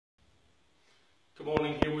Good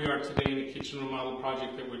morning. Here we are today in the kitchen remodel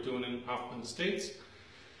project that we're doing in Hoffman Estates.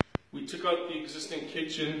 We took out the existing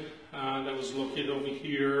kitchen that was located over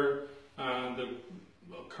here. The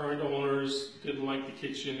current owners didn't like the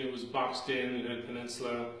kitchen. It was boxed in, it had a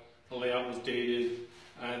peninsula, the layout was dated,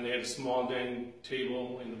 and they had a small dining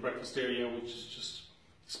table in the breakfast area, which is just,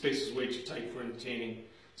 space is way too tight for entertaining.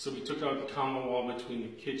 So we took out the common wall between the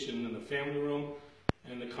kitchen and the family room,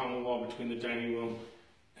 and the common wall between the dining room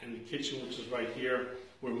and the kitchen, which is right here.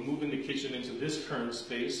 We're moving the kitchen into this current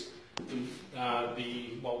space.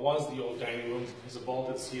 What was the old dining room has a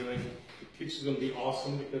vaulted ceiling. The kitchen's going to be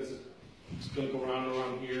awesome because it's going to go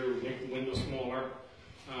around here, make the window smaller.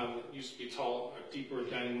 It used to be a deeper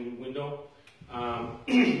dining room window.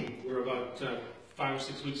 We're about 5 or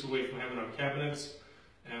 6 weeks away from having our cabinets,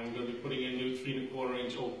 and we're going to be putting in new 3 1/4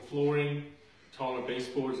 inch oak flooring, taller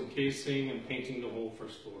baseboards and casing, and painting the whole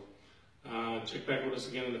first floor. Check back with us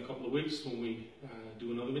again in a couple of weeks when we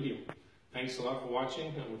do another video. Thanks a lot for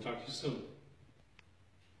watching, and we'll talk to you soon.